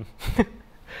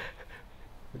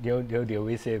 They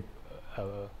always say,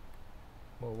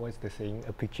 what's the saying?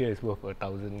 A picture is worth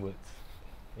 1,000 words.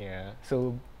 Yeah.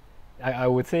 So I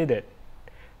would say that,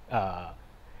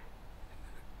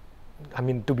 I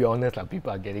mean, to be honest, people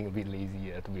are getting a bit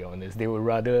lazy, to be honest. They would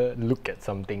rather look at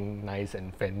something nice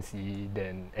and fancy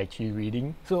than actually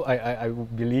reading. So I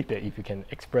believe that if you can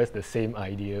express the same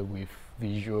idea with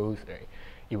visuals, right,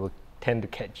 it will tend to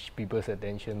catch people's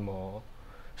attention more.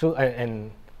 So,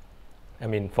 I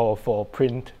mean, for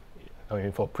print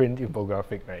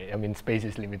infographic, right, I mean, space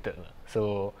is limited.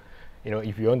 So, you know,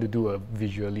 if you want to do a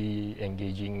visually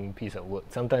engaging piece of work,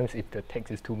 sometimes if the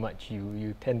text is too much,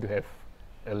 you tend to have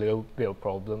a little bit of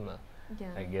problem,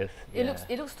 I guess.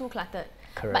 It looks too cluttered.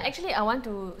 Correct. But actually, I want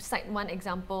to cite one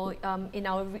example. In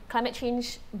our climate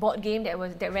change board game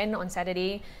that ran on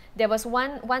Saturday, there was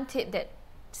one tip that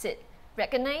said,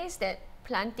 recognize that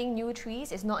planting new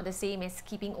trees is not the same as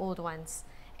keeping old ones.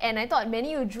 And I thought,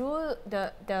 Manny, you drew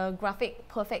the graphic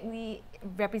perfectly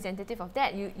representative of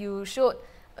that. You showed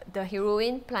the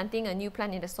heroine planting a new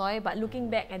plant in the soil, but looking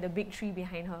back at the big tree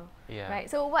behind her. Yeah. Right.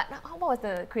 So what was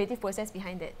the creative process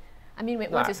behind it? I mean,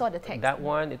 once you saw the text. That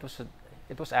one,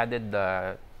 it was added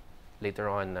later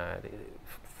on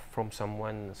from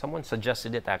someone. Someone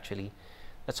suggested it actually.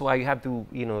 That's why you have to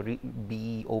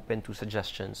be open to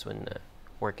suggestions when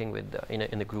working with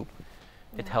in a group.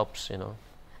 It helps,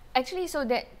 Actually, so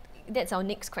that's our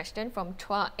next question from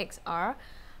Chua XR.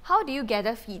 How do you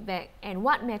gather feedback and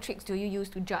what metrics do you use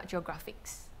to judge your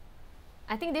graphics?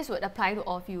 I think this would apply to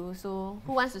all of you. So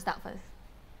who wants to start first?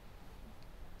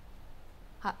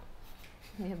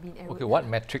 Okay, what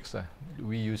metrics do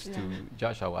we use to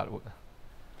judge our artwork?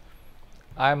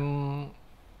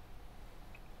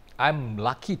 I'm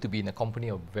lucky to be in a company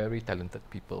of very talented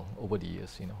people over the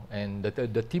years, and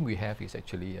the team we have is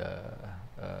actually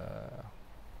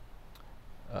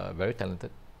very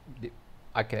talented.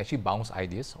 I can actually bounce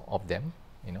ideas off them,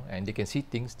 and they can see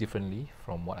things differently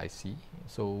from what I see.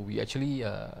 So we actually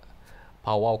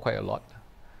powwow quite a lot.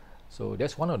 So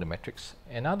that's one of the metrics.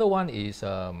 Another one is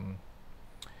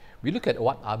we look at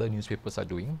what other newspapers are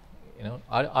doing.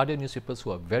 Other newspapers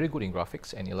who are very good in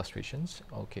graphics and illustrations.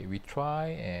 Okay, we try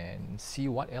and see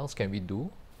what else can we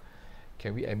do.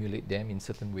 Can we emulate them in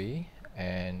certain way?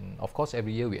 And of course,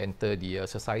 every year we enter the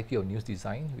Society of News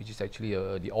Design, which is actually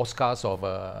the Oscars of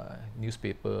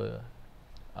newspaper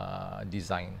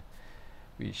design,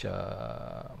 which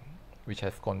has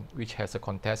a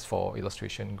contest for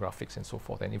illustration graphics and so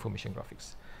forth, and information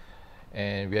graphics.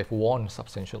 And we have won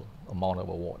substantial amount of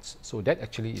awards. So that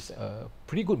actually is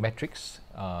pretty good metrics.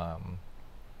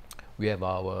 We have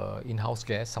our in-house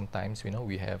guests. Sometimes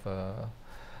we have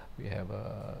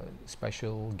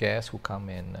special guests who come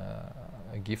and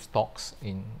give talks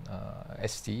in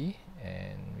ST,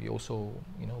 and we also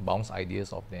bounce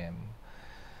ideas off them.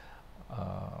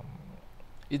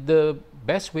 The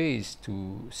best way is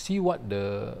to see what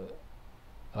the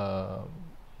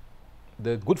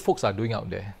good folks are doing out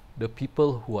there, the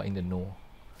people who are in the know,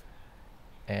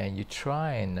 and you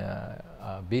try and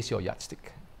base your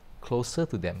yardstick closer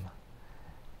to them.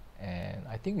 And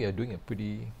I think we are doing a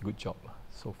pretty good job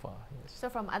so far. Yes. So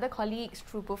from other colleagues,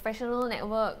 through professional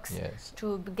networks,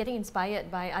 to getting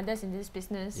inspired by others in this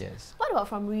business. Yes. What about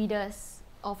from readers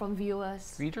or from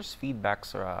viewers? Readers'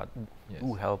 feedbacks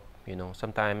do help.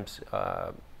 Sometimes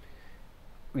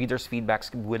readers'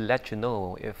 feedbacks will let you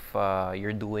know if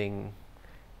you're doing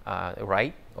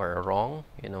right or wrong.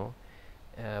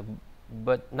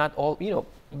 But not all.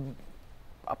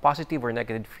 A positive or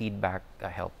negative feedback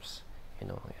helps.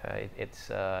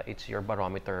 It's your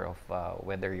barometer of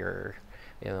whether you're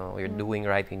doing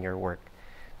right in your work.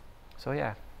 So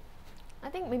yeah. I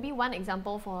think maybe one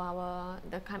example for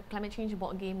the climate change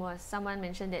board game was someone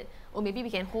mentioned that, maybe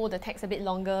we can hold the text a bit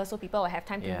longer so people will have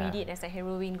time to read it as the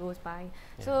heroine goes by.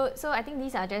 So I think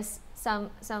these are just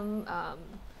some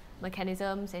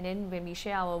mechanisms, and then when we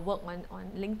share our work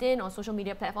on LinkedIn or social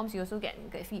media platforms, you also get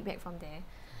feedback from there.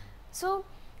 So,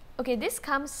 okay, this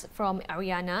comes from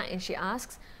Ariana, and she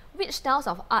asks, which styles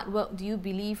of artwork do you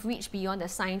believe reach beyond the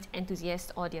science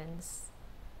enthusiast audience?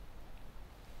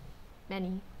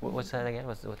 Manny? What's that again?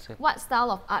 What's it? What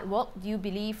style of artwork do you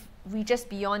believe reaches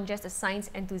beyond just the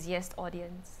science enthusiast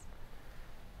audience?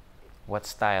 What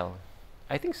style?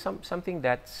 I think something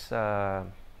that's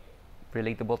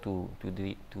relatable to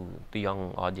the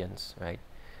young audience, right?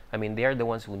 I mean, they are the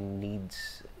ones who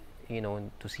needs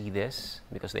to see this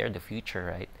because they are the future,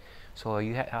 right? So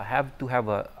you have to have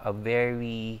a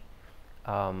very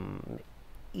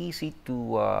easy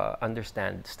to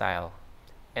understand style,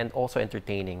 and also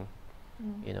entertaining.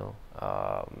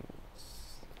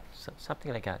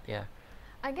 Something like that. Yeah.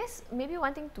 I guess maybe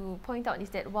one thing to point out is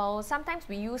that while sometimes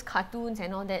we use cartoons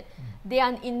and all that, they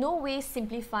are in no way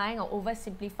simplifying or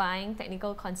oversimplifying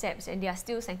technical concepts, and they are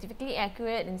still scientifically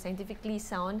accurate and scientifically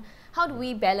sound. How do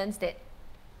we balance that?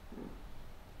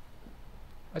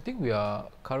 I think we are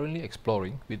currently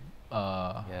exploring with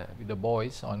the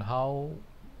boys on how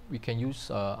we can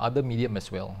use other medium as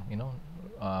well.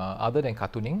 Other than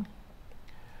cartooning,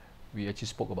 we actually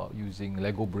spoke about using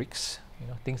Lego bricks.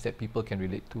 Things that people can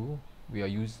relate to. We are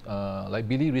like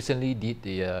Billy recently did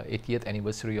the 80th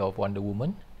anniversary of Wonder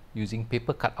Woman using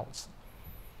paper cutouts,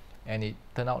 and it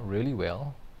turned out really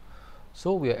well.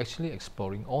 So we are actually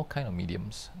exploring all kind of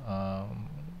mediums.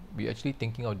 We're actually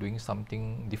thinking of doing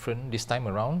something different this time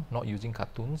around, not using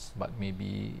cartoons, but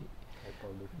maybe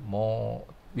more.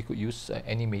 We could use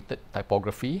animated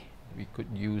typography. We could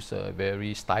use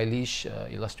very stylish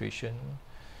illustration.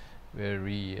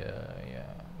 Very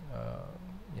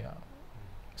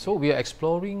So we are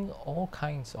exploring all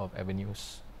kinds of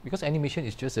avenues, because animation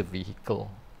is just a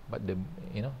vehicle but the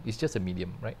it's just a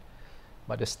medium, right?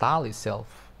 But the style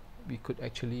itself, we could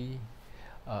actually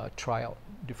try out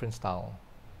different style,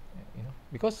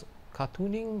 because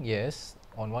cartooning, yes,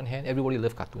 on one hand, everybody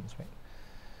loves cartoons, right?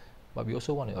 But we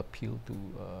also want to appeal to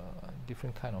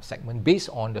different kind of segment based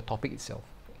on the topic itself,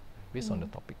 based on the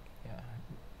topic.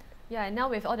 Yeah, and now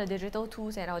with all the digital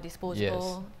tools at our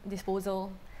disposal,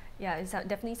 yeah, it's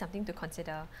definitely something to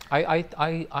consider.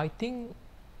 I think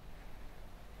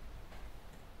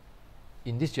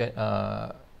in this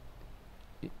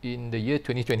in the year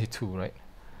 2022, right,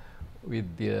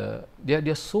 with there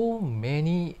are so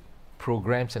many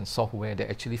programs and software that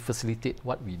actually facilitate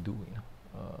what we do,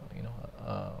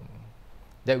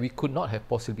 that we could not have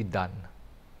possibly done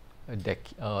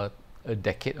a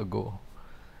decade ago.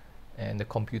 And the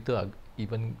computer are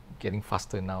even getting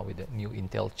faster now with the new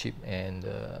Intel chip and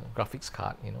graphics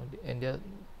card, and the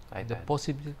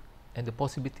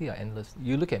possibility are endless.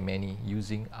 You look at Manny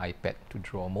using iPad to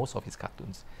draw most of his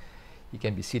cartoons. He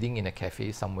can be sitting in a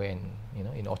cafe somewhere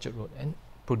in Orchard Road and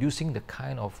producing the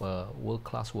kind of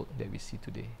world-class work that we see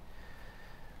today.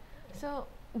 So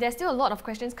there's still a lot of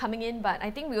questions coming in, but I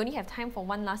think we only have time for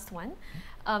one last one.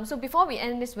 So before we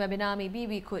end this webinar, maybe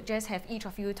we could just have each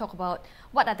of you talk about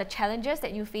what are the challenges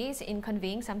that you face in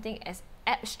conveying something as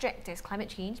abstract as climate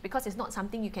change, because it's not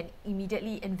something you can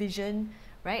immediately envision,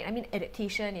 right? I mean,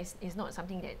 adaptation is not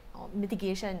something that, or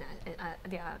mitigation,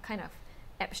 they are kind of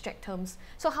abstract terms.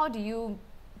 So how do you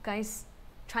guys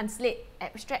translate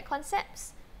abstract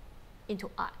concepts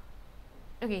into art?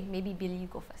 Okay, maybe Billy, you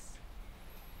go first.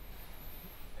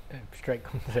 Abstract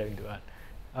concept into art.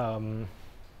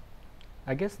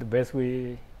 I guess the best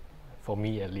way, for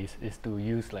me at least, is to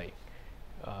use like,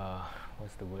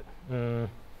 what's the word?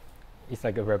 It's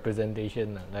like a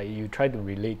representation. Like you try to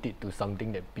relate it to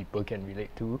something that people can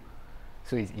relate to,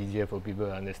 so it's easier for people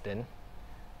to understand.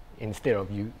 Instead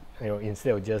of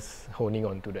instead of just honing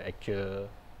on to the actual,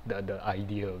 the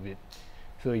idea of it.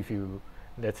 So if you,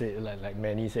 let's say like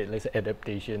Manny said, let's say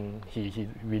adaptation, he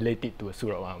related to a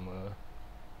suit of armor.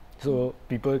 So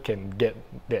people can get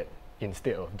that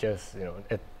instead of just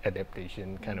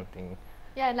adaptation kind of thing.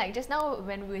 Yeah, and like just now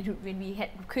when we had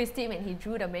quizzed him and he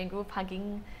drew the mangrove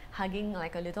hugging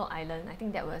like a little island, I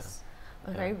think that was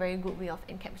a very, very good way of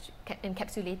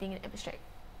encapsulating an abstract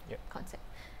concept.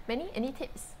 Manny, any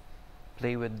tips?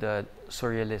 Play with the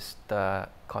surrealist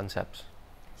concepts.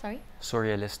 Sorry?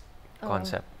 Surrealist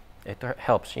concept. It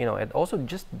helps, and also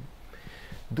just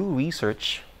do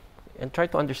research and try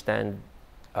to understand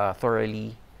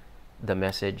thoroughly the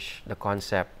message, the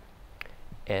concept,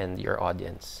 and your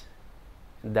audience.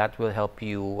 That will help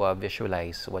you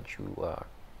visualize what you,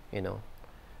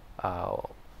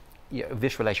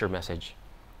 visualize your message.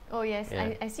 Oh yes,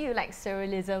 I see you like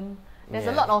surrealism. There's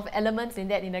a lot of elements in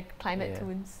that in the climate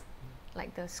tunes,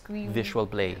 like the scream. Visual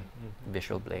play,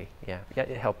 visual play. Yeah,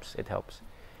 it helps. It helps.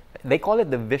 They call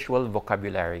it the visual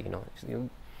vocabulary. You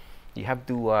have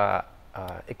to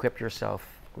equip yourself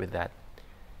with that.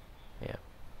 Yeah.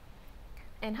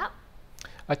 And how?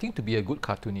 I think to be a good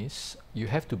cartoonist, you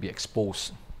have to be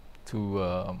exposed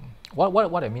to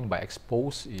what I mean by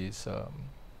exposed is,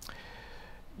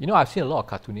 I've seen a lot of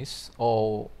cartoonists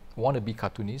or wannabe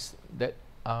cartoonists that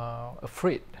are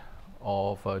afraid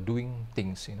of doing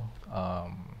things.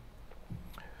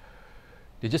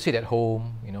 They just sit at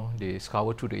home. They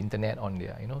scour through the internet on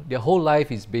their whole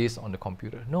life is based on the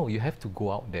computer. No, you have to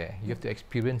go out there. You have to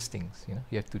experience things.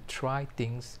 You have to try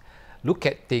things, look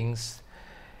at things.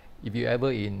 If you're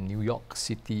ever in New York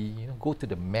City, go to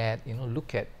the Met,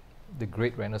 look at the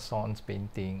great Renaissance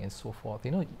painting and so forth.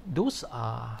 Those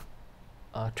are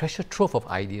a treasure trove of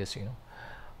ideas.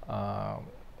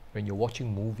 When you're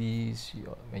watching movies,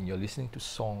 when you're listening to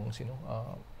songs,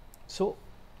 so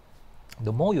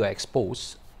the more you are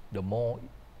exposed, the more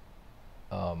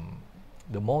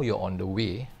you're on the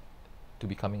way to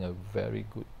becoming a very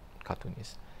good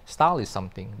cartoonist. Style is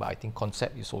something, but I think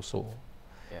concept is also.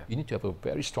 You need to have a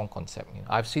very strong concept.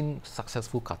 I've seen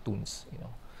successful cartoons,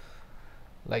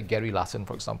 like Gary Larson,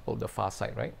 for example, The Far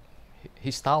Side, right?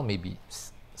 His style may be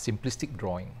simplistic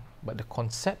drawing, but the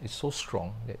concept is so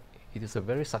strong that it is a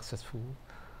very successful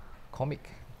comic.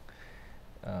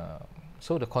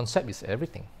 So the concept is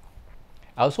everything.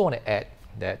 I also want to add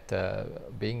that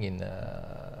being in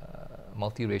a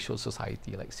multiracial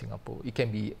society like Singapore, it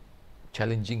can be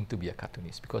challenging to be a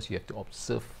cartoonist because you have to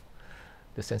observe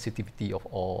the sensitivity of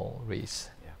all race.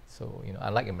 So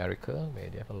unlike America, where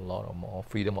they have a lot of more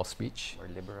freedom of speech,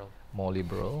 more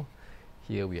liberal,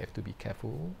 here we have to be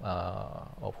careful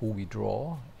of who we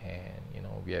draw, and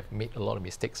we have made a lot of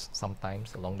mistakes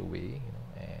sometimes along the way,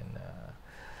 and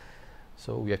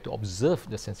So we have to observe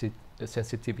the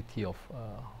sensitivity of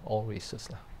all races.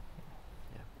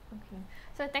 Okay.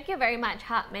 So thank you very much,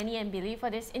 Hak, Manny and Billy, for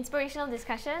this inspirational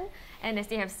discussion. And as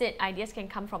they have said, ideas can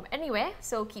come from anywhere,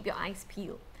 so keep your eyes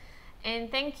peeled. And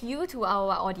thank you to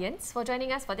our audience for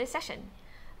joining us for this session.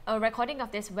 A recording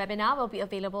of this webinar will be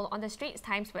available on the Straits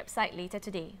Times website later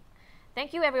today.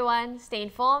 Thank you everyone, stay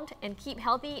informed and keep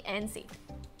healthy and safe.